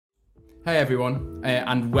Hey everyone,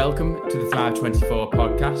 and welcome to the Thrive 24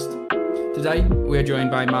 podcast. Today we are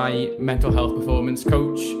joined by my mental health performance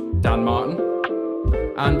coach, Dan Martin.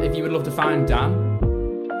 And if you would love to find Dan,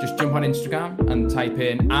 just jump on Instagram and type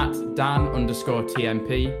in at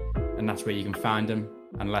Dan_TMP, and that's where you can find him.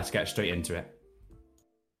 And let's get straight into it.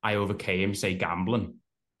 I overcame, say, gambling.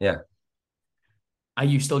 Yeah.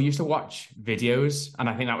 I still used to watch videos, and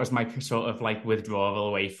I think that was my sort of like withdrawal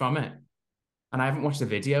away from it. And I haven't watched a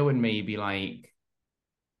video in maybe like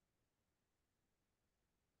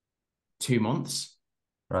 2 months.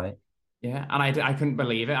 Right. Yeah. And I couldn't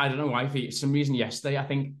believe it. I don't know why. For some reason, yesterday, I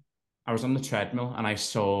think I was on the treadmill and I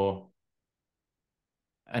saw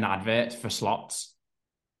an advert for slots.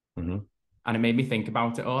 Mm-hmm. And it made me think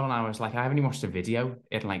about it all. And I was like, I haven't even watched a video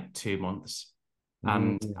in like 2 months.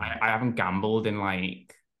 And I haven't gambled in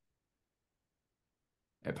like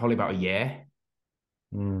probably about a year.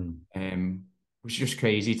 Which is just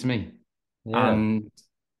crazy to me. Yeah. And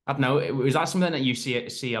I don't know, was that something that you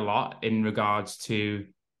see a lot in regards to,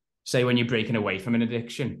 say, when you're breaking away from an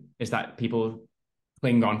addiction, is that people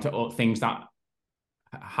cling on to things that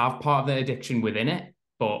have part of their addiction within it,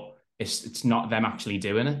 but it's not them actually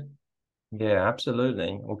doing it? Yeah,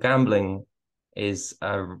 absolutely. Well, gambling is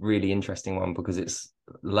a really interesting one because it's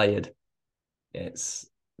layered. It's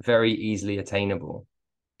very easily attainable,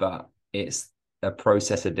 but it's a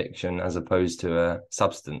process addiction as opposed to a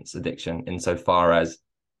substance addiction insofar as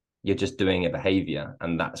you're just doing a behavior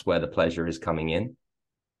and that's where the pleasure is coming in.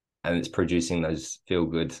 And it's producing those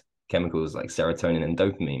feel-good chemicals like serotonin and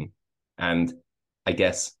dopamine. And I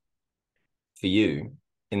guess for you,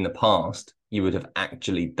 in the past, you would have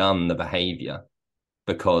actually done the behavior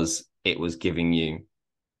because it was giving you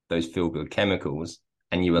those feel-good chemicals,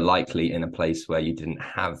 and you were likely in a place where you didn't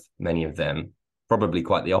have many of them, probably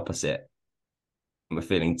quite the opposite. We're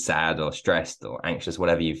feeling sad or stressed or anxious,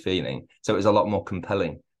 whatever you're feeling. So it was a lot more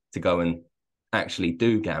compelling to go and actually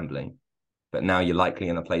do gambling. But now you're likely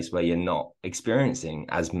in a place where you're not experiencing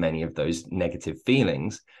as many of those negative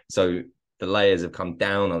feelings. So the layers have come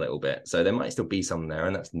down a little bit. So there might still be some there,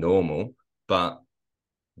 and that's normal. But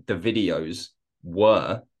the videos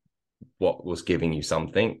were what was giving you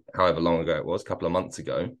something, however long ago it was, a couple of months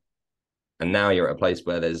ago. And now you're at a place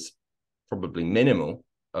where there's probably minimal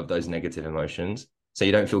of those negative emotions. So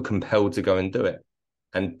you don't feel compelled to go and do it.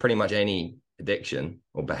 And pretty much any addiction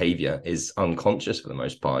or behavior is unconscious for the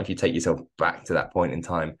most part. If you take yourself back to that point in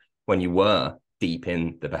time when you were deep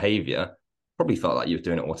in the behavior, probably felt like you were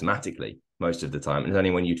doing it automatically most of the time. And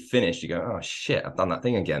only when you'd finished, you go, oh shit, I've done that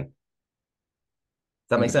thing again. Does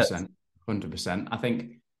that make sense? 100%. I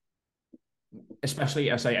think,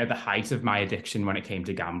 especially I say at the height of my addiction when it came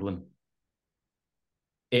to gambling,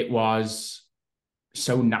 it was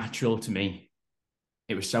so natural to me.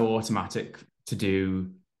 It was so automatic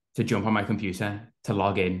to jump on my computer, to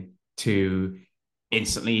log in, to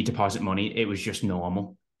instantly deposit money. It was just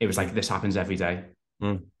normal. It was like, this happens every day.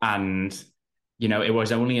 And, it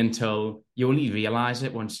was only until you only realize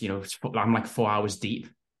it once, I'm like 4 hours deep.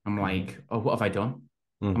 I'm like, oh, what have I done?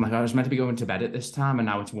 I'm like, I was meant to be going to bed at this time and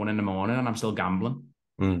now it's 1 a.m. and I'm still gambling.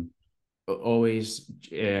 Always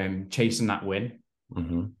chasing that win.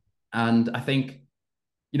 And I think,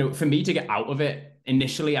 for me to get out of it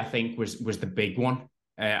initially, I think was the big one.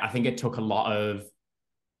 I think it took a lot of,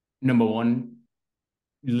 number one,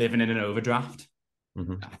 living in an overdraft.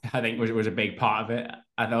 I think was a big part of it.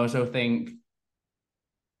 I also think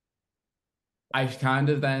I kind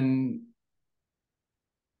of then,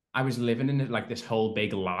 I was living in like this whole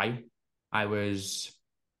big lie. I was,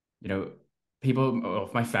 people,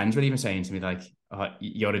 or my friends were even saying to me like, oh,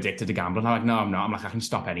 you're addicted to gambling. I'm like, no, I'm not. I'm like, I can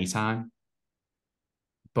stop anytime.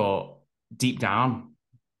 But deep down,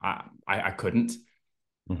 I couldn't.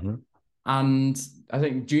 And I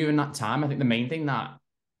think during that time, I think the main thing that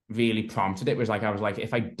really prompted it was like, I was like,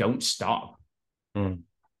 if I don't stop,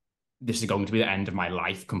 this is going to be the end of my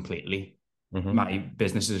life completely. My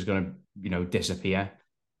business is going to, disappear.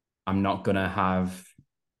 I'm not going to have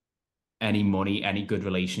any money, any good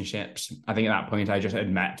relationships. I think at that point, I just had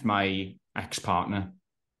met my ex-partner.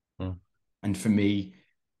 And for me,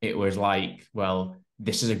 it was like, well,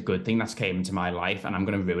 this is a good thing that's came into my life and I'm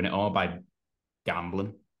going to ruin it all by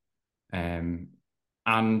gambling. And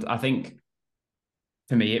I think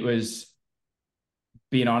for me, it was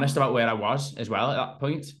being honest about where I was as well at that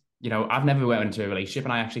point. I've never went into a relationship,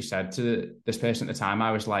 and I actually said to this person at the time,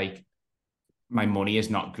 I was like, my money is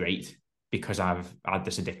not great because I've had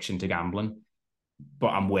this addiction to gambling, but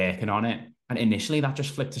I'm working on it. And initially that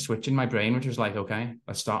just flipped a switch in my brain, which was like, okay,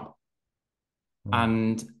 let's stop.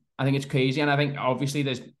 And I think it's crazy. And I think obviously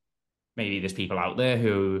there's people out there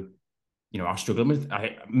who are struggling with.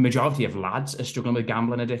 Majority of lads are struggling with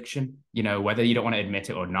gambling addiction. Whether you don't want to admit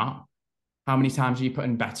it or not. How many times are you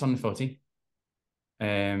putting bets on the footy?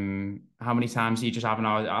 How many times are you just having,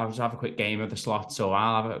 I'll just have a quick game of the slots, or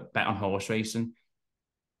I'll have a bet on horse racing?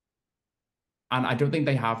 And I don't think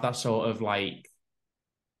they have that sort of like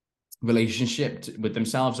relationship with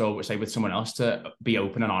themselves, or say with someone else, to be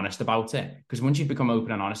open and honest about it. Because once you become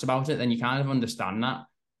open and honest about it, then you kind of understand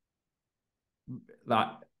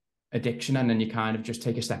that addiction, and then you kind of just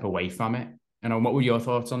take a step away from it. What were your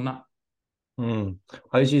thoughts on that? I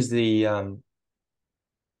always use the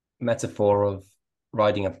metaphor of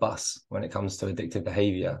riding a bus when it comes to addictive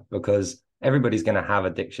behavior, because everybody's going to have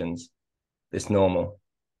addictions. It's normal.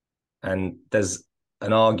 And there's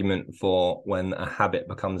an argument for when a habit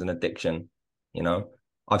becomes an addiction.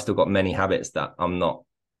 I've still got many habits that I'm not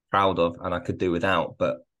proud of and I could do without,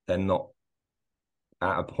 but they're not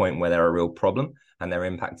at a point where they're a real problem and they're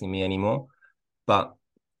impacting me anymore. But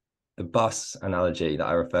the bus analogy that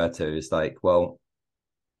I refer to is like, well,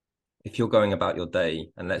 if you're going about your day,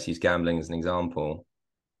 and let's use gambling as an example,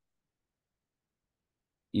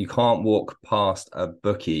 you can't walk past a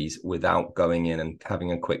bookies without going in and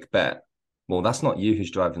having a quick bet. Well, that's not you who's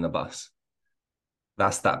driving the bus.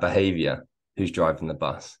 That's that behavior who's driving the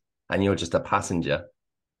bus. And you're just a passenger.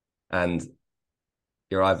 And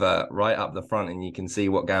you're either right up the front and you can see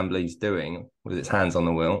what Gambler's doing with its hands on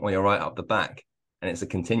the wheel, or you're right up the back. And it's a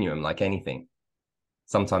continuum like anything.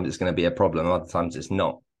 Sometimes it's going to be a problem, other times it's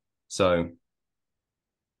not. So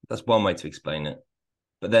that's one way to explain it.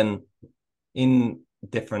 But then in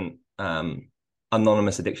different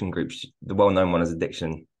anonymous addiction groups, the well-known one is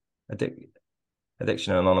Addiction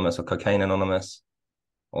Anonymous, or Cocaine Anonymous,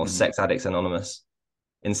 or Sex Addicts Anonymous.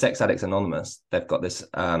 In Sex Addicts Anonymous, they've got this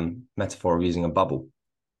metaphor of using a bubble.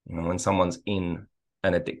 When someone's in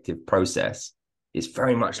an addictive process, it's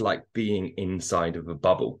very much like being inside of a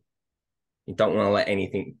bubble. You don't want to let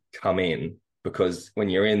anything come in, because when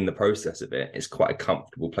you're in the process of it, it's quite a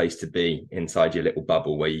comfortable place to be inside your little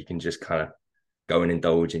bubble, where you can just kind of go and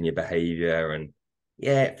indulge in your behavior. And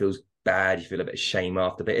yeah, it feels bad. You feel a bit of shame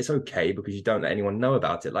after, but it's okay because you don't let anyone know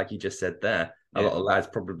about it. Like you just said there, a lot of lads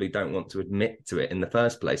probably don't want to admit to it in the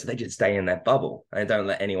first place. So they just stay in their bubble and don't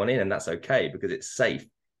let anyone in. And that's okay because it's safe.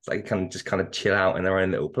 It's like you can just kind of chill out in their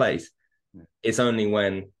own little place. It's only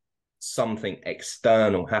when something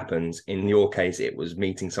external happens, in your case, it was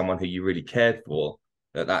meeting someone who you really cared for,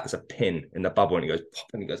 that's a pin in the bubble, and he goes pop,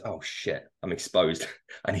 and he goes, oh shit, I'm exposed.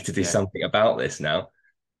 I need to do something about this now.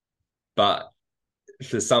 But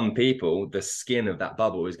for some people, the skin of that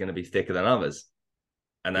bubble is going to be thicker than others.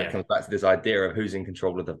 And that comes back to this idea of who's in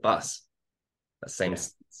control of the bus. That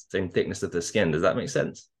same thickness of the skin. Does that make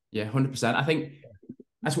sense? Yeah, 100%. I think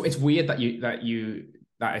it's weird that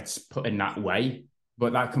it's put in that way,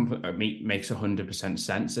 but that makes 100%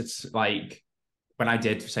 sense. It's like when I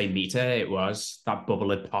did say meter, it was that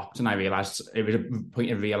bubble had popped, and I realized it was a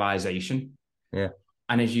point of realization. Yeah.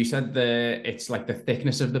 And as you said, it's like the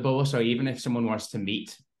thickness of the bubble. So even if someone wants to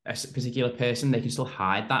meet a particular person, they can still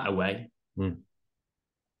hide that away.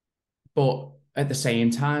 But at the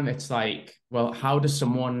same time, it's like, well, how does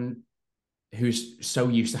someone who's so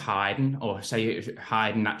used to hiding, or say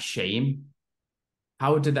hiding that shame,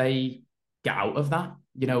 how do they get out of that?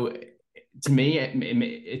 To me,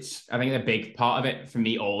 it's I think a big part of it for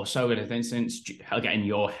me also, in an instance, getting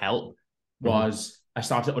your help was I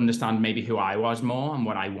started to understand maybe who I was more and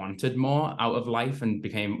what I wanted more out of life, and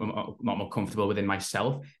became a lot more comfortable within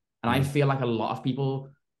myself. And I feel like a lot of people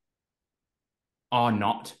are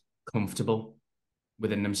not comfortable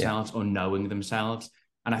within themselves or knowing themselves.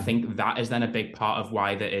 And I think that is then a big part of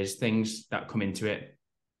why there is things that come into it,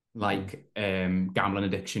 like gambling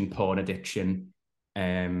addiction, porn addiction,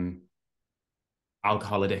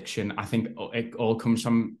 alcohol addiction. I think it all comes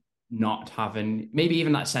from not having maybe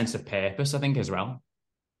even that sense of purpose, I think, as well.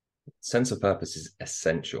 Sense of purpose is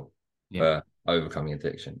essential for overcoming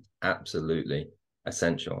addiction. Absolutely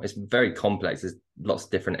essential. It's very complex. There's lots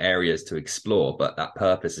of different areas to explore, but that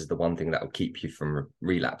purpose is the one thing that will keep you from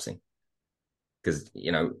relapsing. Because,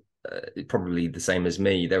 probably the same as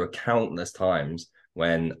me, there were countless times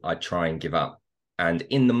when I'd try and give up. And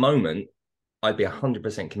in the moment, I'd be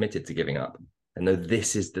 100% committed to giving up. And no,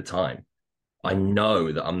 this is the time. I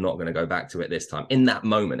know that I'm not going to go back to it this time, in that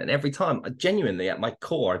moment. And every time, I genuinely, at my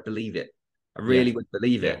core, I believe it. I really would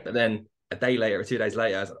believe it. But then a day later or 2 days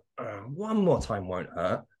later, I was like, one more time won't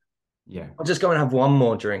hurt. Yeah. I'll just go and have one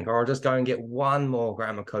more drink, or I'll just go and get one more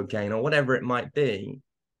gram of cocaine, or whatever it might be.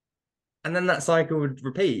 And then that cycle would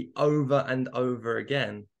repeat over and over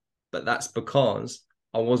again. But that's because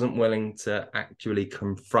I wasn't willing to actually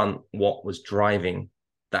confront what was driving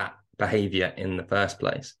that behavior in the first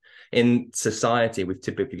place. In society, we've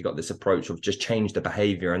typically got this approach of just change the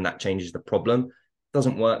behavior and that changes the problem. It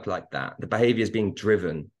doesn't work like that. The behavior is being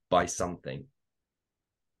driven by something.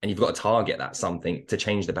 And you've got to target that something to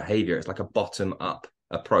change the behavior. It's like a bottom-up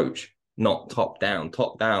approach, not top-down.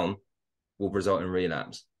 Top-down will result in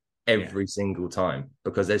relapse every single time,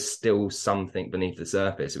 because there's still something beneath the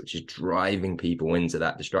surface which is driving people into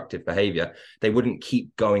that destructive behavior. They wouldn't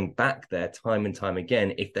keep going back there time and time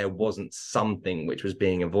again if there wasn't something which was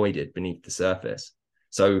being avoided beneath the surface.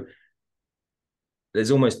 So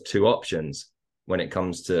there's almost two options when it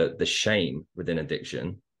comes to the shame within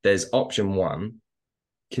addiction. There's option one: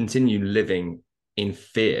 continue living in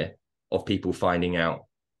fear of people finding out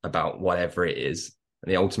about whatever it is,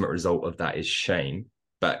 and the ultimate result of that is shame.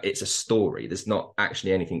 But it's a story. There's not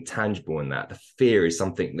actually anything tangible in that. The fear is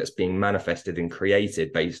something that's being manifested and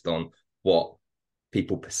created based on what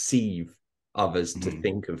people perceive others to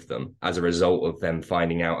think of them as a result of them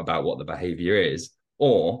finding out about what the behavior is.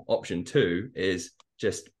 Or option two is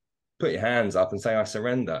just put your hands up and say, I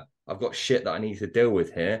surrender. I've got shit that I need to deal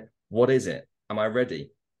with here. What is it? Am I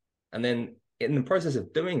ready? And then in the process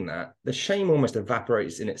of doing that, the shame almost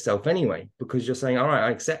evaporates in itself anyway, because you're saying, all right,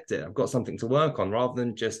 I accept it. I've got something to work on, rather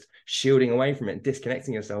than just shielding away from it,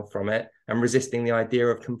 disconnecting yourself from it and resisting the idea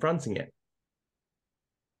of confronting it.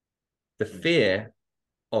 The fear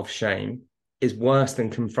of shame is worse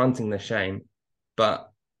than confronting the shame,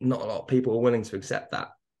 but not a lot of people are willing to accept that.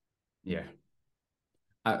 Yeah.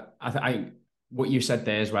 I what you said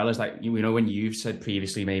there as well is like, you know, when you've said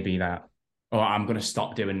previously maybe that, oh, I'm going to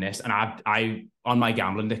stop doing this. And I on my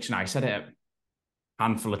gambling addiction, I said it a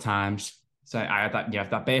handful of times. So I had that, you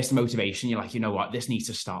have that burst of motivation. You're like, you know what, this needs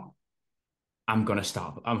to stop. I'm going to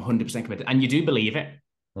stop. I'm 100% committed. And you do believe it.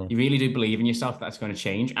 You really do believe in yourself that it's going to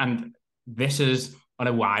change. And this is on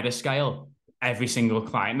a wider scale. Every single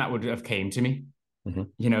client that would have came to me,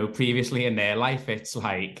 you know, previously in their life, it's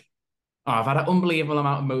like, oh, I've had an unbelievable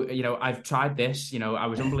amount of, you know, I've tried this, you know, I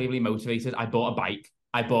was unbelievably motivated. I bought a bike.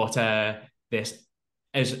 I bought this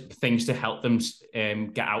as things to help them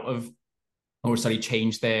get out of, or sorry,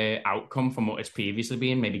 change their outcome from what it's previously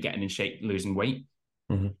been, maybe getting in shape, losing weight.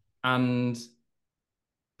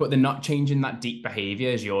 But they're not changing that deep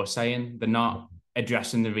behavior, as you're saying. They're not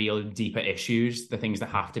addressing the real deeper issues, the things that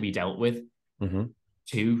have to be dealt with to,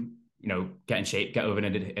 you know, get in shape, get over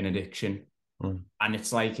an addiction. And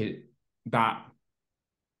it's like that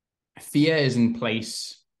fear is in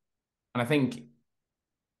place. And I think,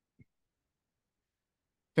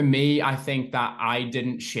 for me, I think that I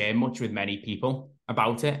didn't share much with many people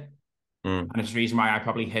about it. And it's the reason why I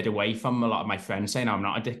probably hid away from a lot of my friends saying I'm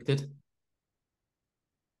not addicted.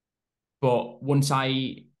 But once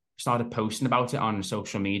I started posting about it on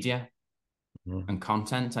social media and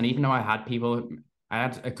content, and even though I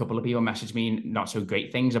had a couple of people message me not so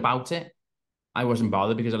great things about it, I wasn't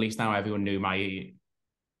bothered, because at least now everyone knew my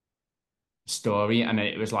story. And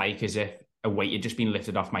it was like as if a weight had just been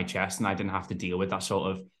lifted off my chest, and I didn't have to deal with that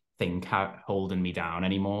sort of thing holding me down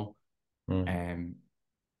anymore.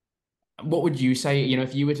 What would you say, you know,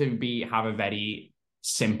 if you were to have a very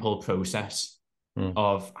simple process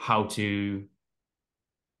of how to,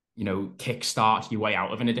 you know, kickstart your way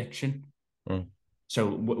out of an addiction? So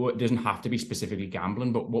what doesn't have to be specifically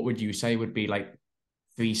gambling, but what would you say would be like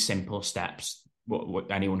 3 simple steps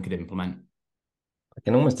what anyone could implement? I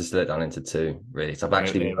can almost distill it down into 2, really. So I've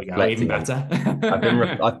actually been reflecting. Even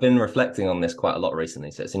better. I've been reflecting on this quite a lot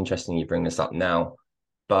recently. So it's interesting you bring this up now.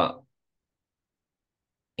 But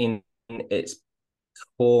in its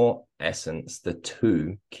core essence, the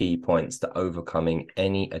 2 key points to overcoming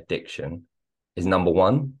any addiction is, number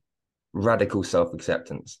 1, radical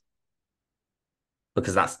self-acceptance.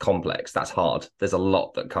 Because that's complex, that's hard. There's a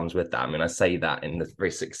lot that comes with that. I mean, I say that in the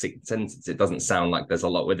very succinct sentence. It doesn't sound like there's a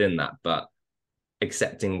lot within that, but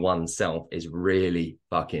accepting oneself is really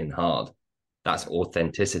fucking hard. That's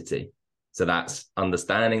authenticity. So that's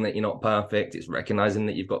understanding that you're not perfect. It's recognizing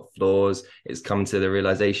that you've got flaws. It's come to the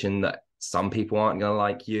realization that some people aren't going to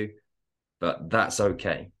like you, but that's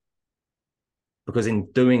okay. Because in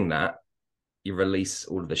doing that, you release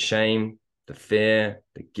all of the shame, the fear,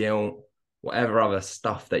 the guilt, whatever other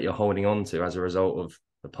stuff that you're holding on to as a result of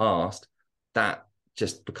the past. That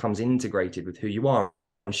just becomes integrated with who you are.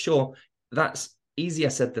 I'm sure that's easier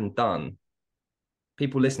said than done.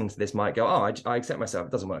 People listening to this might go, oh, I accept myself.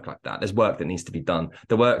 It doesn't work like that. There's work that needs to be done.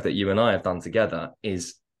 The work that you and I have done together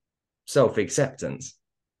is self-acceptance.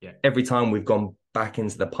 Yeah. Every time we've gone back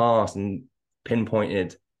into the past and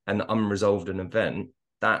pinpointed an unresolved event,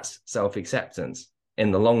 that's self-acceptance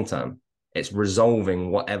in the long term. It's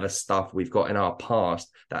resolving whatever stuff we've got in our past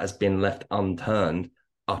that has been left unturned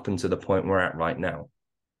up until the point we're at right now.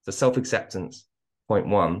 So self-acceptance, point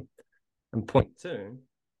one. And point two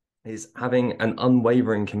is having an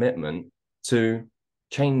unwavering commitment to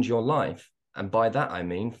change your life. And by that, I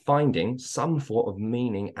mean finding some sort of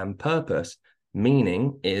meaning and purpose.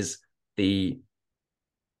 Meaning is the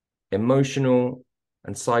emotional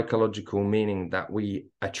and psychological meaning that we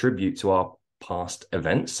attribute to our past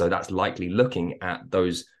events. So that's likely looking at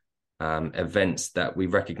those events that we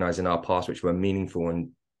recognize in our past, which were meaningful and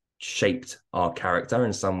shaped our character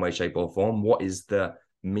in some way, shape, or form. What is the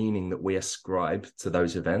meaning that we ascribe to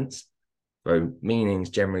those events? So meanings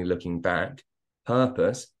generally looking back,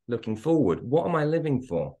 purpose looking forward. What am I living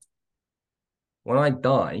for? When I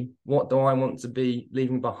die, what do I want to be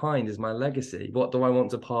leaving behind as my legacy? What do I want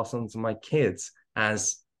to pass on to my kids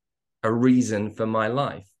as a reason for my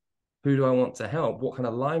life? Who do I want to help? What kind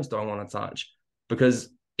of lives do I want to touch? Because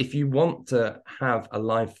if you want to have a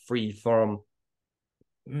life free from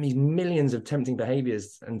these millions of tempting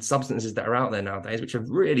behaviors and substances that are out there nowadays, which are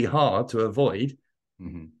really hard to avoid,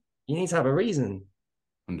 you need to have a reason.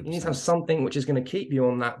 100%. You need to have something which is going to keep you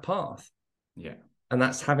on that path. Yeah. And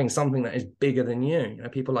that's having something that is bigger than you. You know,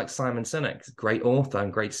 people like Simon Sinek, great author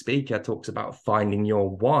and great speaker, talks about finding your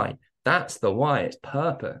why. That's the why. It's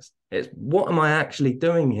purpose. It's what am I actually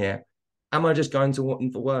doing here? Am I just going to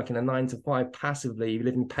work in a 9 to 5 passively,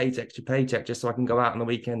 living paycheck to paycheck, just so I can go out on the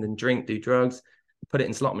weekend and drink, do drugs, put it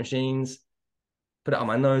in slot machines, put it on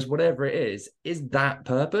my nose, whatever it is? Is that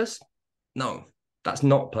purpose? No, that's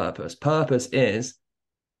not purpose. Purpose is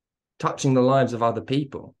touching the lives of other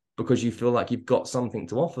people because you feel like you've got something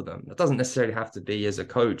to offer them. It doesn't necessarily have to be as a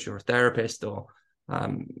coach or a therapist or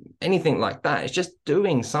anything like that. It's just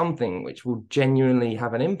doing something which will genuinely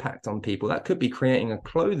have an impact on people. That could be creating a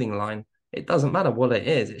clothing line. It doesn't matter what it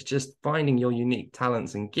is. It's just finding your unique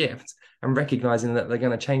talents and gifts and recognizing that they're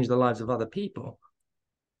going to change the lives of other people.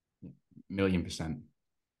 1,000,000%.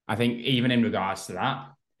 I think even in regards to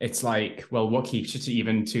that, it's like, well, what keeps you to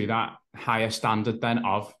even to that higher standard then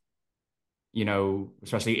of, you know,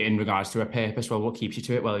 especially in regards to a purpose? Well, what keeps you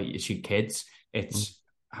to it? Well, it's your kids. It's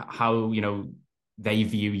how, you know, they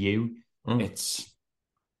view you. It's,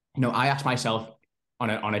 you know, I ask myself on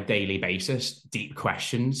a daily basis deep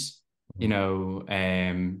questions. You know,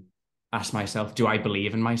 ask myself, do I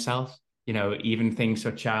believe in myself? You know, even things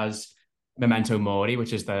such as memento mori,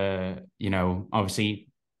 which is the, you know, obviously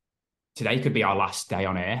today could be our last day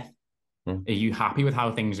on earth. Are you happy with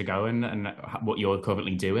how things are going and what you're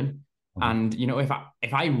currently doing? And, you know, if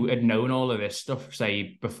I had known all of this stuff,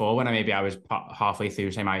 say before, when I was halfway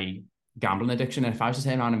through, say, my gambling addiction, and if I was to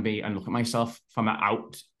turn around and look at myself from an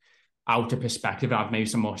outer perspective, and have maybe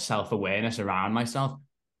some more self-awareness around myself,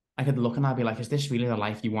 I could look and I'd be like, is this really the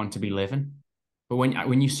life you want to be living? But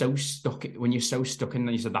when you're so stuck in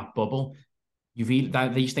that bubble, you feel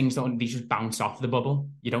that these things just bounce off the bubble.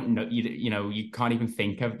 You don't know, you know, you can't even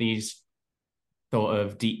think of these sort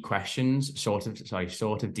of deep questions.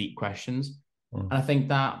 And I think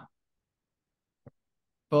that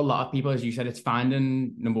for a lot of people, as you said, it's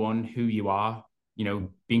finding, number one, who you are, you know,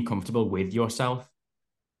 being comfortable with yourself.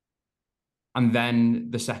 And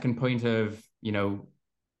then the second point of, you know,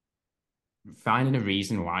 finding a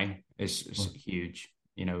reason why is huge.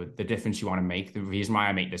 You know, the difference you want to make, the reason why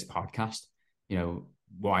I make this podcast, you know,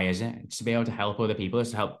 why is it? It's to be able to help other people, it's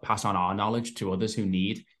to help pass on our knowledge to others who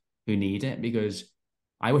need it. Because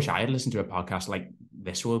I wish I had listened to a podcast like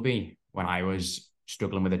this will be when I was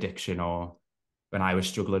struggling with addiction, or when I was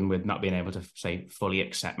struggling with not being able to, say, fully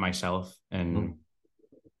accept myself and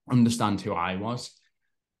understand who I was.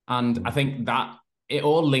 And I think that it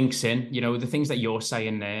all links in, you know, the things that you're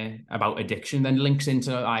saying there about addiction then links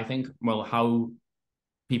into, I think, well, how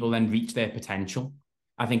people then reach their potential.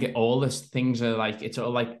 I think all these things are like, it's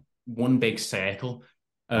all like one big circle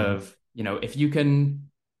of, you know, if you can,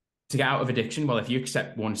 to get out of addiction, well, if you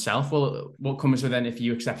accept oneself, well, what comes with then, if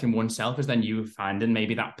you accepting oneself, is then you finding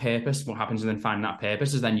maybe that purpose. What happens and then finding that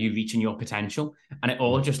purpose is then you reaching your potential, and it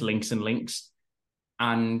all just links and links.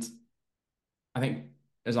 And I think,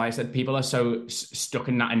 as I said, people are so stuck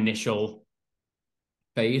in that initial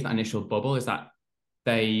phase, that initial bubble, is that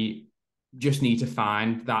they just need to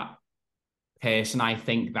find that person, I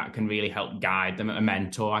think, that can really help guide them. A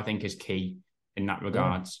mentor, I think, is key in that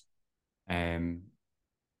regards.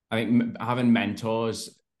 I think having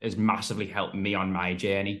mentors has massively helped me on my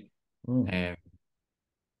journey.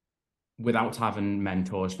 Without having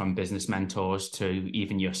mentors, from business mentors to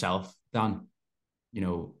even yourself, Dan, you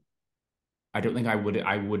know, I don't think I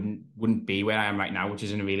wouldn't be where I am right now, which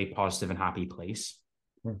is in a really positive and happy place.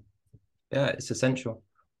 Yeah, it's essential.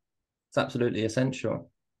 It's absolutely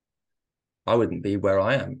essential. I wouldn't be where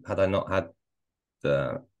I am had I not had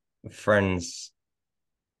the friends,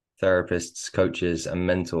 therapists, coaches, and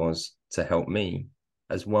mentors to help me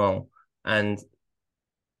as well. And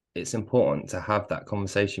it's important to have that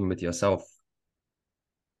conversation with yourself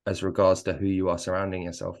as regards to who you are surrounding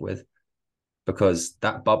yourself with, because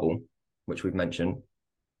that bubble, which we've mentioned,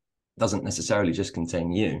 doesn't necessarily just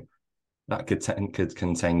contain you. That could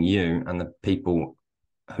contain you and the people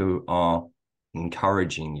who are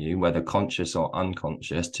encouraging you, whether conscious or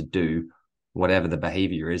unconscious, to do whatever the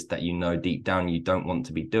behavior is that you know deep down you don't want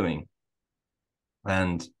to be doing.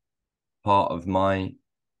 And part of my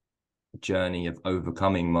journey of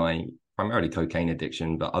overcoming my primarily cocaine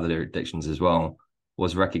addiction, but other addictions as well,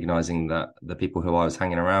 was recognizing that the people who I was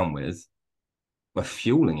hanging around with were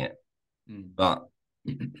fueling it. But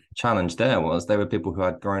challenge there was they were people who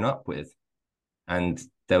I'd grown up with, and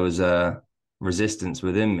there was a resistance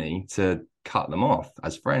within me to cut them off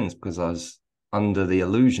as friends because I was under the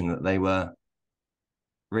illusion that they were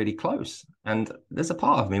really close. And there's a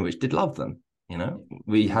part of me which did love them. You know,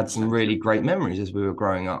 we had some really great memories as we were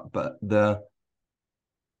growing up, but the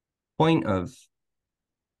point of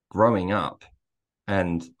growing up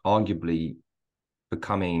and arguably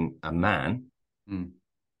becoming a man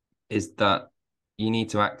is that you need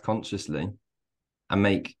to act consciously and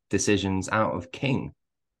make decisions out of king,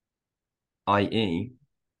 i.e.,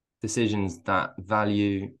 decisions that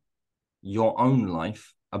value your own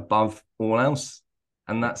life above all else.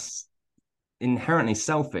 And that's inherently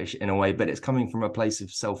selfish in a way, but it's coming from a place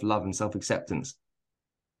of self-love and self-acceptance.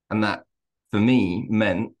 And that, for me,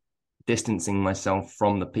 meant distancing myself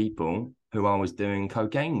from the people who I was doing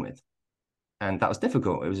cocaine with. And that was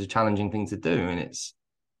difficult. It was a challenging thing to do. And it's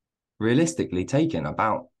realistically taken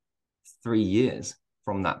about 3 years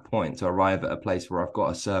from that point to arrive at a place where I've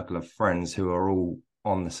got a circle of friends who are all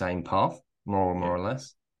on the same path, more or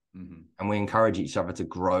less. And we encourage each other to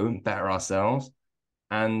grow and better ourselves.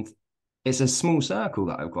 And it's a small circle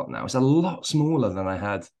that I've got now. It's a lot smaller than I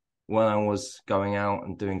had when I was going out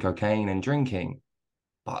and doing cocaine and drinking.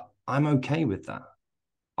 But I'm okay with that.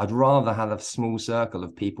 I'd rather have a small circle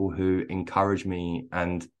of people who encourage me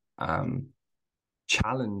and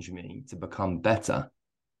challenge me to become better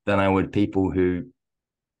than I would people who,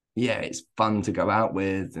 yeah, it's fun to go out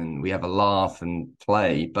with and we have a laugh and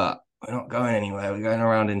play, but we're not going anywhere. We're going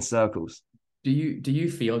around in circles. Do you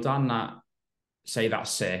feel, Dan, that, say, that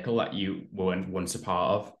circle that you weren't once a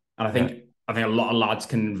part of? And I think a lot of lads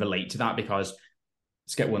can relate to that, because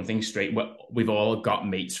let's get one thing straight. We've all got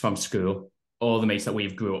mates from school, all the mates that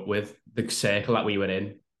we've grew up with, the circle that we were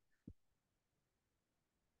in.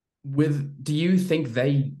 Do you think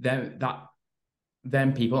that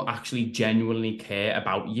them people actually genuinely care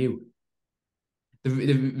about you?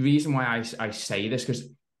 The reason why I say this, because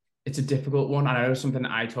it's a difficult one. And I know something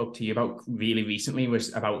that I talked to you about really recently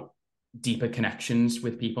was about deeper connections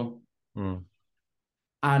with people.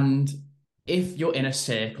 And if you're in a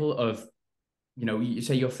circle of, you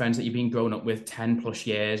say your friends that you've been growing up with 10 plus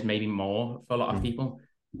years, maybe more for a lot of people,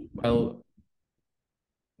 well,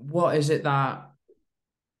 what is it that,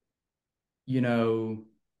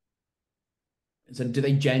 so do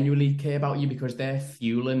they genuinely care about you because they're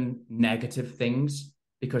fueling negative things,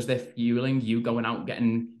 because they're fueling you going out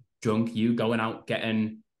getting drunk, you going out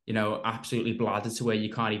getting, absolutely bladdered to where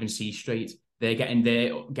you can't even see straight? They're getting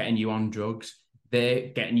you on drugs. They're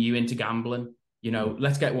getting you into gambling.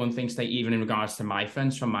 Let's get one thing straight, even in regards to my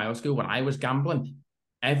friends from my old school. When I was gambling,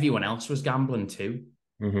 everyone else was gambling too.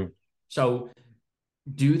 So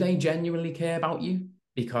do they genuinely care about you?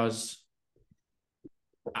 Because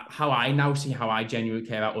how I now see how I genuinely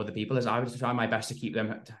care about other people is I would try my best to keep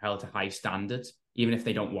them held to high standards, even if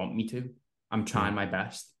they don't want me to. I'm trying my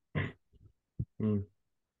best.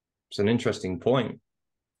 It's an interesting point.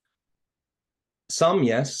 Some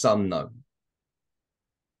yes, some no.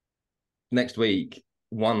 Next week,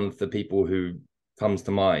 one of the people who comes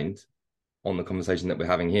to mind on the conversation that we're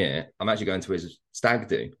having here, I'm actually going to his stag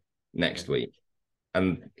do next week.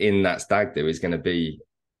 And in that stag do is going to be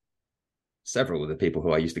several of the people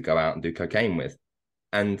who I used to go out and do cocaine with.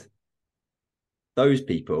 And those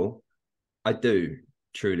people, I do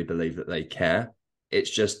truly believe that they care. It's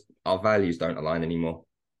just our values don't align anymore.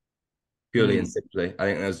 Purely and simply, I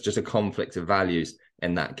think there's just a conflict of values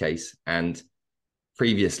in that case. And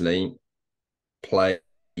previously, play,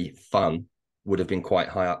 fun would have been quite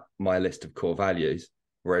high up my list of core values,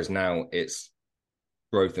 whereas now it's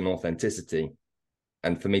growth and authenticity.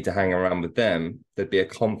 And for me to hang around with them, there'd be a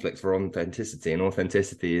conflict for authenticity, and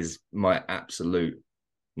authenticity is my absolute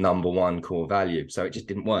number one core value. So it just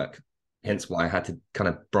didn't work. Hence why I had to kind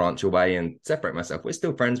of branch away and separate myself. We're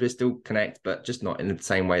still friends, we still connect, but just not in the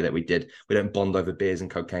same way that we did. We don't bond over beers and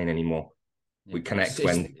cocaine anymore. Yeah. We It's, connect it's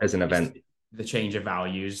when there's an it's event. the change of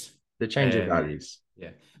values. The change of values. Yeah.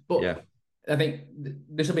 Yeah. But I think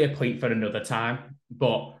this will be a point for another time.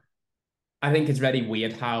 But I think it's very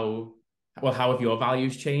weird how have your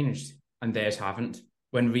values changed and theirs haven't?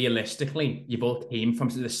 When realistically, you both came from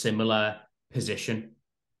the similar position,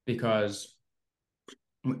 because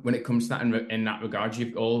when it comes to that in that regard,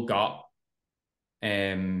 you've all got,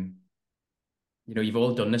 um, you've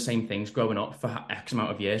all done the same things growing up for X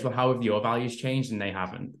amount of years. Well, how have your values changed and they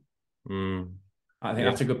haven't? Mm, I think yeah,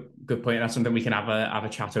 that's a good point. That's something we can have a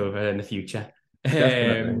chat over in the future.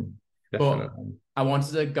 definitely. But Definitely. I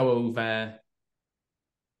wanted to go over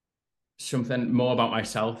something more about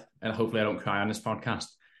myself, and hopefully I don't cry on this podcast.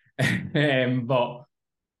 But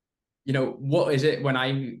what is it when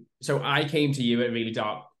I came to you at a really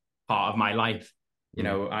dark part of my life.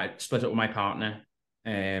 Mm, I split up with my partner.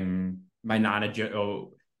 My nana,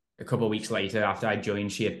 a couple of weeks later after I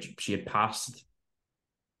joined, she had passed,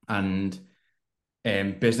 and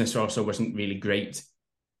business also wasn't really great.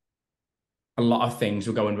 A lot of things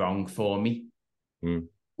were going wrong for me. mm.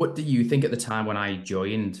 What do you think at the time when I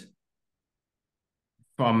joined?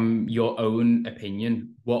 From your own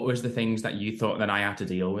opinion, what was the things that you thought that I had to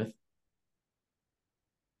deal with?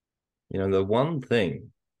 The one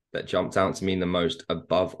thing that jumped out to me the most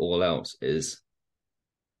above all else is,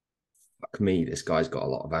 fuck me, this guy's got a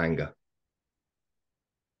lot of anger.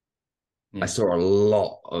 I Yeah. saw a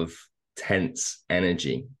lot of tense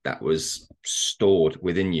energy that was stored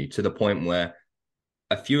within you, to the point where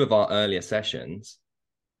a few of our earlier sessions,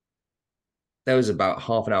 there was about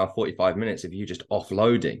half an hour, 45 minutes of you just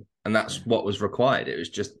offloading. And Yeah. that's what was required. It was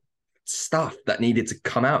just stuff that needed to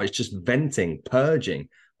come out. It's just venting, purging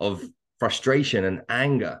of frustration and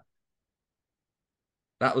anger.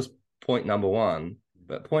 That was point number one.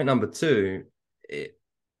 But point number two, it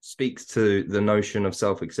speaks to the notion of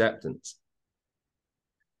self-acceptance.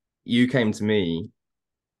 You came to me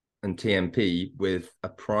and TMP with a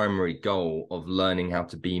primary goal of learning how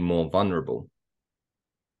to be more vulnerable.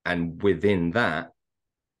 And within that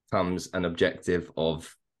comes an objective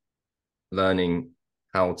of learning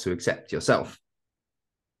how to accept yourself.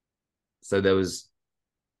 So there was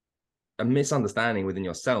a misunderstanding within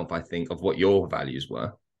yourself, I think, of what your values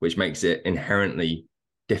were, which makes it inherently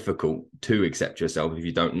difficult to accept yourself if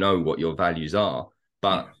you don't know what your values are.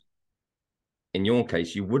 But in your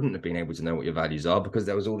case, you wouldn't have been able to know what your values are because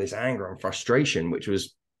there was all this anger and frustration, which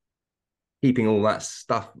was keeping all that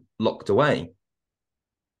stuff locked away.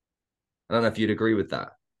 I don't know if you'd agree with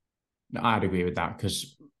that. No, I'd agree with that,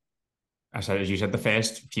 because as you said, the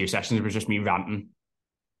first few sessions was just me ranting.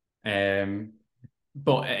 Um,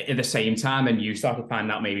 but at the same time, and you started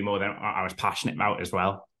finding out maybe more than I was passionate about as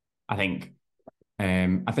well. I think,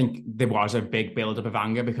 I think there was a big buildup of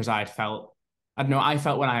anger because I don't know, I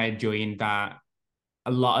felt when I had joined that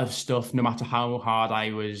a lot of stuff, no matter how hard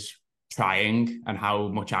I was trying and how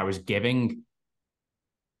much I was giving,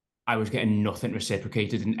 I was getting nothing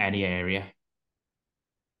reciprocated in any area.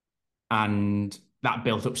 And that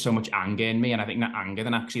built up so much anger in me. And I think that anger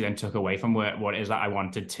then actually then took away from what it is that I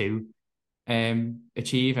wanted to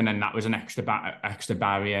achieve. And then that was an extra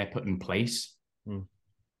barrier put in place. Mm.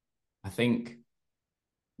 I think,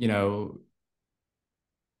 you know,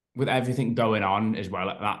 with everything going on as well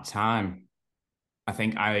at that time, I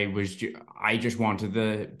think I just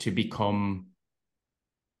wanted to become,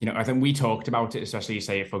 I think we talked about it, especially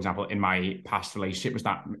say, for example, in my past relationship, was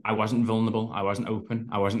that I wasn't vulnerable, I wasn't open,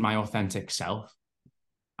 I wasn't my authentic self.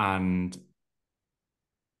 And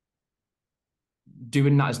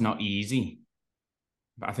doing that is not easy,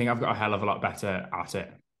 but I think I've got a hell of a lot better at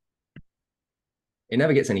it. It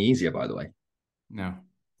never gets any easier, by the way. No.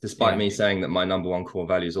 Despite Yeah. me saying that my number one core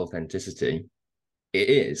value is authenticity, it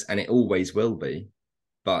is, and it always will be.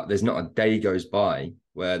 But there's not a day goes by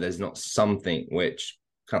where there's not something which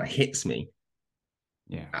kind of hits me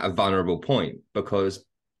Yeah. at a vulnerable point, because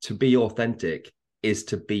to be authentic is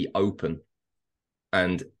to be open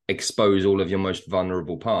and expose all of your most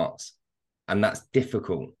vulnerable parts. And that's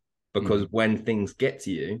difficult because when things get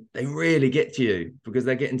to you, they really get to you because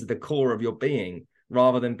they're getting to the core of your being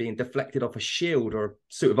rather than being deflected off a shield or a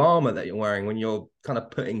suit of armor that you're wearing when you're kind of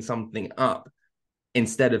putting something up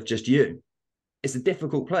instead of just you. It's a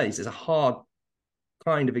difficult place. It's a hard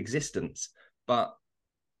kind of existence, but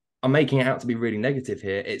I'm making it out to be really negative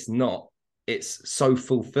here. It's not. It's so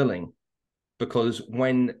fulfilling because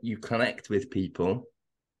when you connect with people,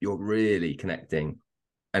 you're really connecting,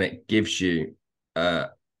 and it gives you a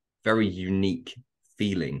very unique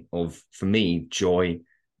feeling of, for me, joy,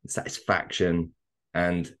 satisfaction,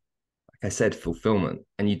 and like I said, fulfillment.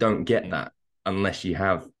 And you don't get that unless you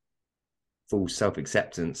have full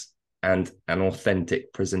self-acceptance and an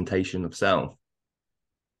authentic presentation of self.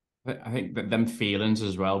 I think that them feelings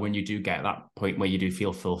as well, when you do get that point where you do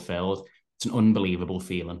feel fulfilled, it's an unbelievable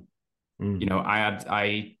feeling. You Mm. know,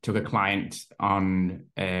 I took a client on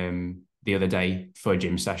the other day for a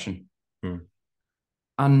gym session, Mm.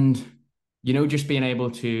 and you know, just being able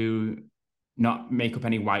to not make up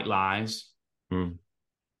any white lies Mm.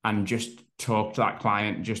 and just talk to that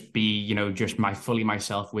client, just be, you know, just fully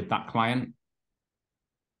myself with that client.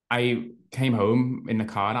 I came home in the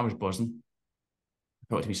car and I was buzzing. I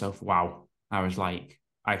thought to myself, wow. I was like,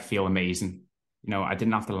 I feel amazing. You know, I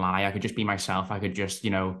didn't have to lie. I could just be myself. I could just, you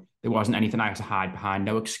know, there wasn't anything I had to hide behind,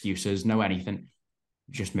 no excuses, no anything,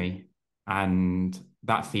 just me. And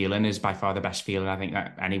that feeling is by far the best feeling I think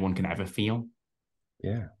that anyone can ever feel.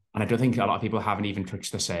 Yeah. And I don't think a lot of people haven't even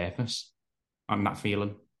touched the surface on that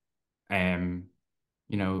feeling. Um,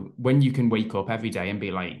 you know, when you can wake up every day and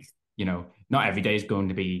be like, you know, not every day is going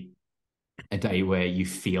to be a day where you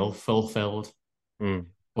feel fulfilled, Mm.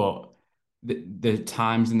 but the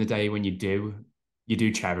times in the day when you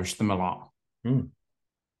do cherish them a lot. Mm.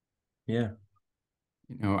 Yeah.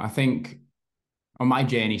 You know, I think on my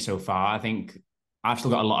journey so far, I think I've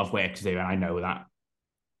still got a lot of work to do, and I know that.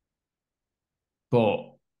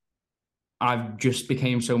 But I've just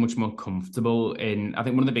became so much more comfortable in. I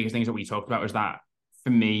think one of the biggest things that we talked about was that for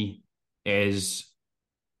me is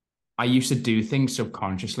I used to do things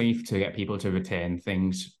subconsciously to get people to return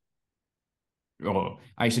things, or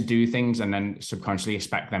I used to do things and then subconsciously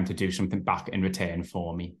expect them to do something back in return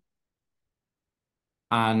for me.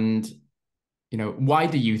 And you know, why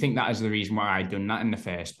do you think that is the reason why I done that in the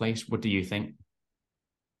first place? What do you think?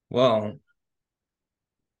 Well,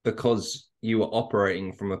 because you were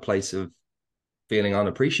operating from a place of feeling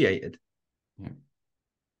unappreciated. Yeah.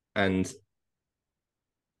 And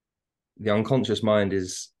the unconscious mind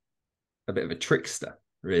is a bit of a trickster,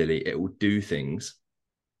 really. It will do things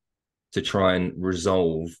to try and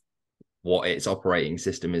resolve what its operating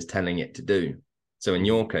system is telling it to do. So in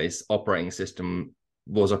your case, operating system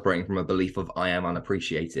was operating from a belief of I am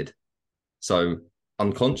unappreciated. So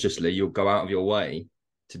unconsciously, you'll go out of your way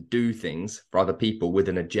to do things for other people with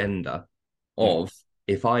an agenda Yeah. of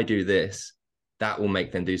if I do this, that will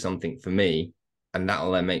make them do something for me, and that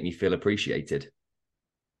will then make me feel appreciated.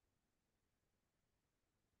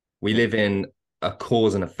 We Yeah. live in a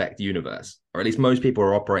cause and effect universe, or at least most people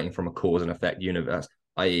are operating from a cause and effect universe,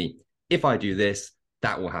 i.e., if I do this,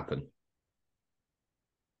 that will happen.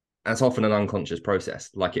 And it's often an unconscious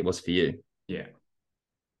process, like it was for you. Yeah.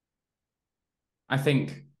 I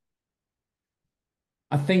think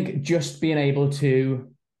I think just being able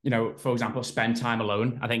to, you know, for example, spend time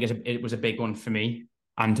alone, I think it was a big one for me.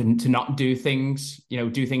 And to not do things, you know,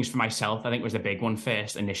 do things for myself, I think was the big one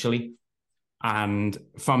first initially. And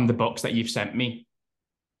from the books that you've sent me,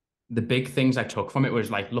 the big things I took from it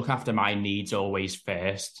was like, look after my needs always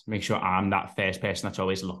first, make sure I'm that first person that's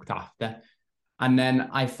always looked after. And then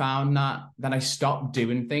I found that I stopped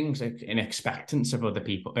doing things in expectance of other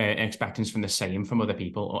people, expectance from the same from other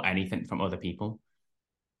people or anything from other people.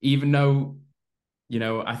 Even though, you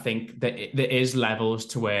know, I think that there is levels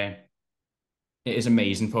to where it is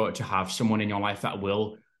amazing for it to have someone in your life that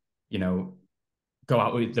will, you know, go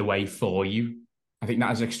out of the way for you. I think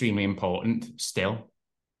that is extremely important still.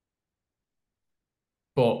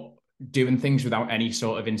 But doing things without any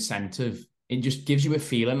sort of incentive, it just gives you a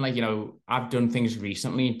feeling like, you know, I've done things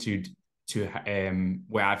recently to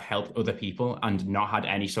where I've helped other people and not had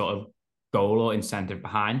any sort of goal or incentive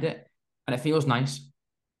behind it. And it feels nice.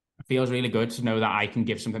 It feels really good to know that I can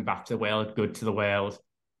give something back to the world, good to the world,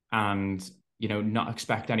 and you know, not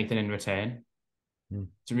expect anything in return. Mm.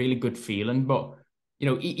 It's a really good feeling. But you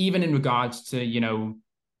know, even in regards to, you know,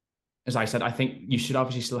 as I said, I think you should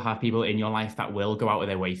obviously still have people in your life that will go out of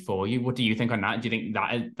their way for you. What do you think on that? Do you think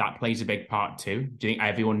that plays a big part too? Do you think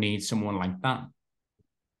everyone needs someone like that?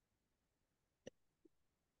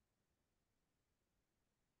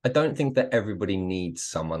 I don't think that everybody needs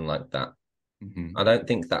someone like that. Mm-hmm. I don't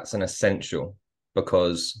think that's an essential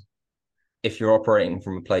because if you're operating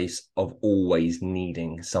from a place of always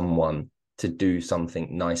needing someone to do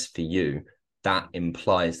something nice for you, that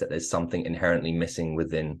implies that there's something inherently missing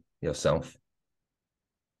within yourself.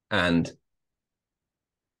 And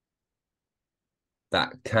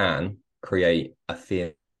that can create a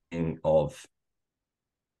feeling of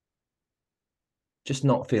just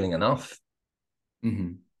not feeling enough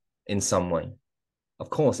Mm-hmm. in some way. Of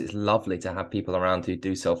course, it's lovely to have people around who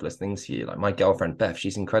do selfless things for you. Like my girlfriend, Beth,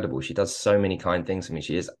 she's incredible. She does so many kind things for me.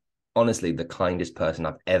 She is honestly the kindest person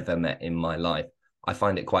I've ever met in my life. I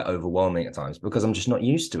find it quite overwhelming at times because I'm just not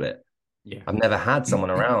used to it. Yeah. I've never had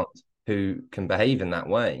someone around who can behave in that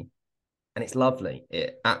way. and it's lovely.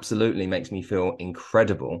 It absolutely makes me feel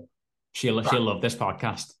incredible. But She'll love this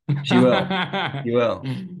podcast. she will, she will,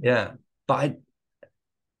 yeah. But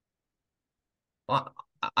I,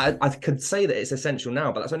 I could say that it's essential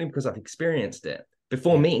now, but that's only because I've experienced it.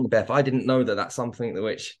 Before Yeah, meeting Beth, I didn't know that that's something that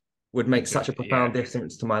which would make such a profound yeah.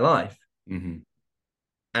 difference to my life. Hmm.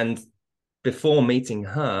 And before meeting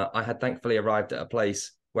her, I had thankfully arrived at a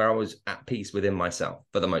place where I was at peace within myself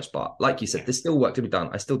for the most part. Like you said, Yeah, there's still work to be done.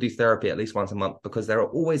 I still do therapy at least once a month because there are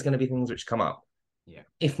always going to be things which come up. yeah,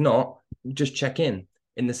 If not, just check in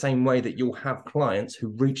the same way that you'll have clients who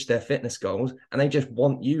reach their fitness goals and they just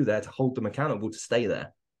want you there to hold them accountable to stay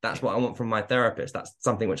there. That's yeah. what I want from my therapist. That's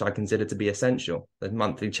something which I consider to be essential. The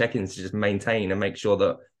monthly check-ins to just maintain and make sure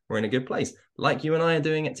that we're in a good place. Like you and I are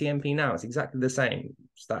doing at TMP now, it's exactly the same.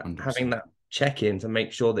 Just that having 100%. that check-in to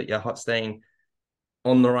make sure that you're staying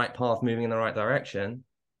on the right path, moving in the right direction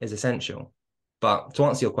is essential. But to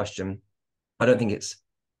answer your question, I don't think it's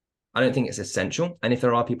I don't think it's essential. And if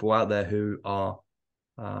there are people out there who are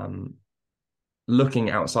um, looking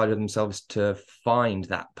outside of themselves to find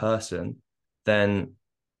that person, then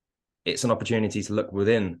it's an opportunity to look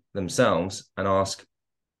within themselves and ask,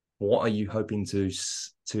 what are you hoping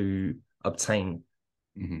to obtain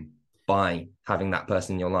Hmm. by having that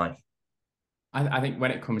person in your life? I think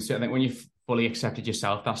when it comes to, I think when you've fully accepted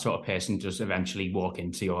yourself, that sort of person does eventually walk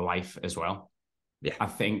into your life as well. Yeah, I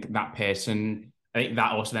think that person, I think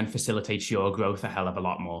that also then facilitates your growth a hell of a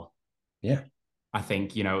lot more. yeah, I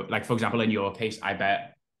think, like for example, in your case, I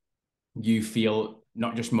bet you feel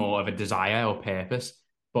not just more of a desire or purpose,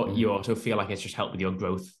 but mm, you also feel like it's just helped with your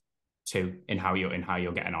growth too in how you're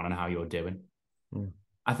getting on and how you're doing. mm,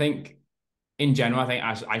 I think in general, I think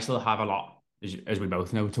I still have a lot, as we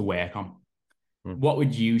both know, to work on. mm. What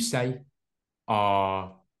would you say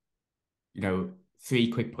are,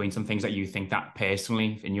 three quick points on things that you think that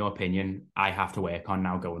personally, in your opinion, I have to work on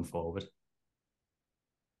now going forward?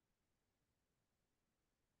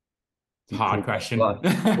 You Hard called my question. bluff.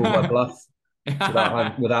 Called my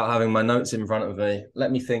bluff without having my notes in front of me.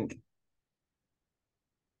 Let me think.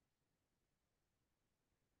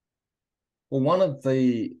 Well, one of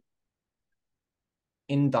the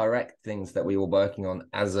indirect things that we were working on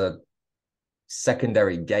as a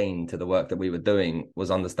secondary gain to the work that we were doing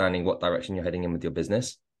was understanding what direction you're heading in with your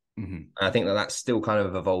business. Mhm. And I think that that's still kind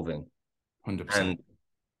of evolving 100%. and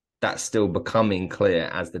that's still becoming clear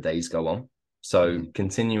as the days go on. So Mhm.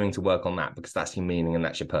 continuing to work on that because that's your meaning and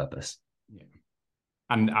that's your purpose. Yeah.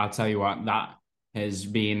 And I'll tell you what, that has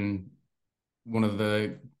been one of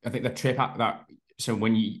I think the trip that, so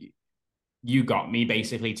when you got me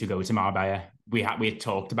basically to go to Marbella, we had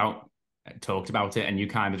talked about it and you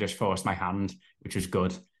kind of just forced my hand, which was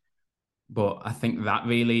good. But I think that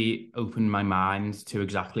really opened my mind to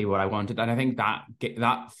exactly what I wanted. And I think that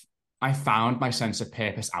I found my sense of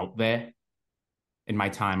purpose out there in my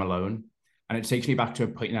time alone. And it takes me back to a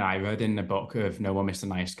point that I read in the book of No More Mr.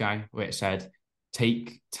 Nice Guy, where it said,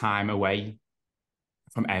 take time away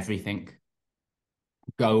from everything.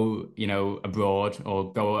 Go, abroad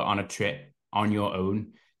or go on a trip on your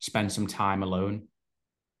own, spend some time alone.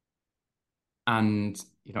 And,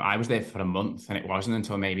 I was there for a month and it wasn't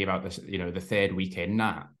until maybe about this, the third week in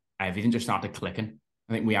that everything just started clicking.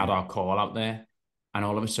 I think we had our call out there and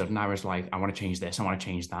all of a sudden I was like, I want to change this, I want to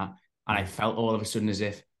change that. And I felt all of a sudden as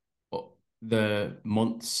if the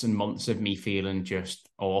months and months of me feeling just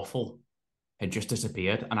awful had just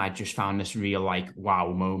disappeared. And I just found this real like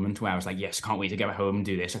wow moment where I was like, yes, I can't wait to get home and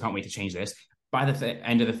do this. I can't wait to change this. By the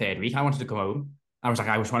end of the third week, I wanted to go home. I was like,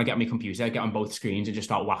 I just want to get on my computer, get on both screens and just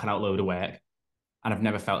start whacking out a load of work. And I've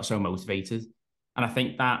never felt so motivated. And I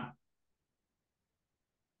think that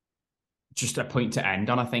just a point to end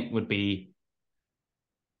on, I think would be,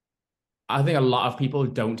 I think a lot of people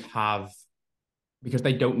don't have, because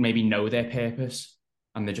they don't maybe know their purpose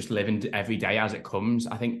and they're just living every day as it comes.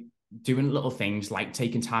 I think doing little things like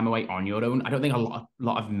taking time away on your own. I don't think a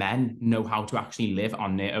lot of men know how to actually live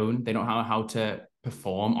on their own. They don't know how to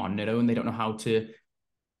perform on their own. They don't know how to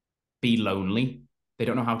be lonely. They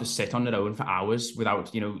don't know how to sit on their own for hours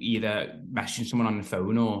without, either messaging someone on the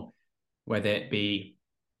phone or whether it be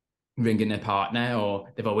ringing their partner or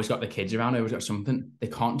they've always got the kids around, always got something. They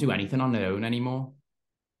can't do anything on their own anymore.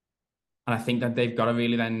 And I think that they've got to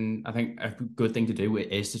really then, I think a good thing to do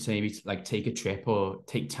is to maybe like take a trip or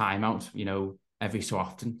take time out, every so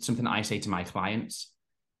often. Something that I say to my clients,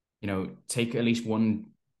 take at least one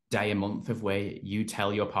day a month of where you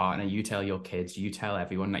tell your partner, you tell your kids, you tell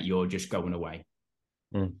everyone that you're just going away.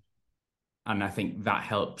 Mm. And I think that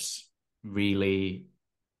helps really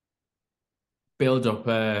build up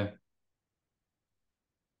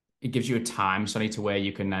it gives you a time, Sonny, to where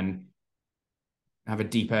you can then have a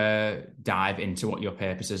deeper dive into what your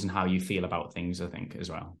purpose is and how you feel about things, I think, as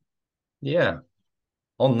well. Yeah.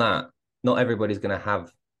 On that, not everybody's going to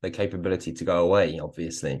have the capability to go away,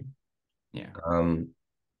 obviously. Yeah. Um,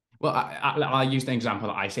 Well, I'll use the example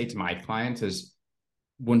that I say to my client is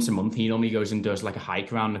once a month, he normally goes and does like a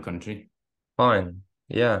hike around the country, Fine.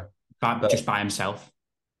 Yeah. but But just by himself.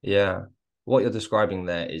 yeah, what you're describing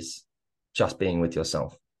there is just being with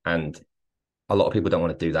yourself. And a lot of people don't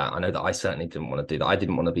want to do that. I know that I certainly didn't want to do that. I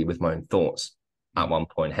didn't want to be with my own thoughts at Mm. one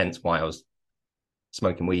point, hence why I was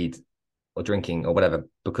smoking weed or drinking or whatever,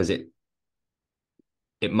 because it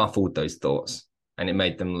muffled those thoughts and it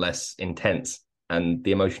made them less intense. And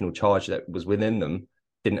the emotional charge that was within them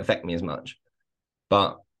didn't affect me as much.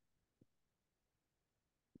 But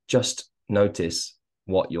just notice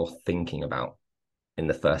what you're thinking about in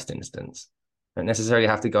the first instance. You don't necessarily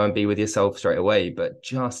have to go and be with yourself straight away, but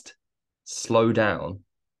just slow down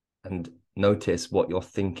and notice what you're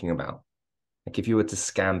thinking about. Like if you were to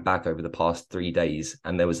scan back over the past 3 days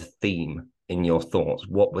and there was a theme in your thoughts,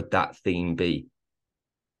 what would that theme be?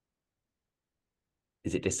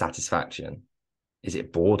 Is it dissatisfaction? Is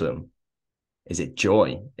it boredom? Is it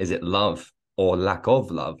joy? Is it love or lack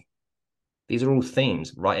of love? These are all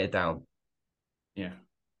themes. Write it down. Yeah.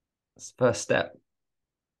 It's the first step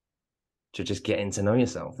to just getting to know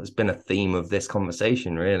yourself. It's been a theme of this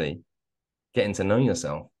conversation, really. Getting to know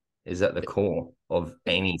yourself is at the core of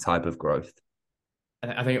any type of growth.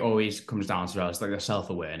 I think it always comes down to it's like the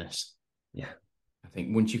self-awareness. Yeah. I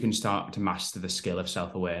think once you can start to master the skill of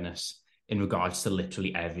self-awareness in regards to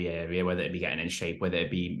literally every area, whether it be getting in shape, whether it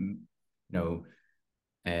be, know,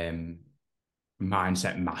 um,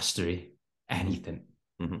 mindset mastery, anything.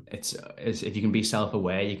 Mm-hmm. It's if you can be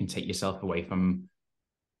self-aware, you can take yourself away from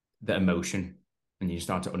the emotion and you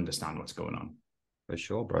start to understand what's going on. For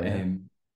sure, bro. Yeah.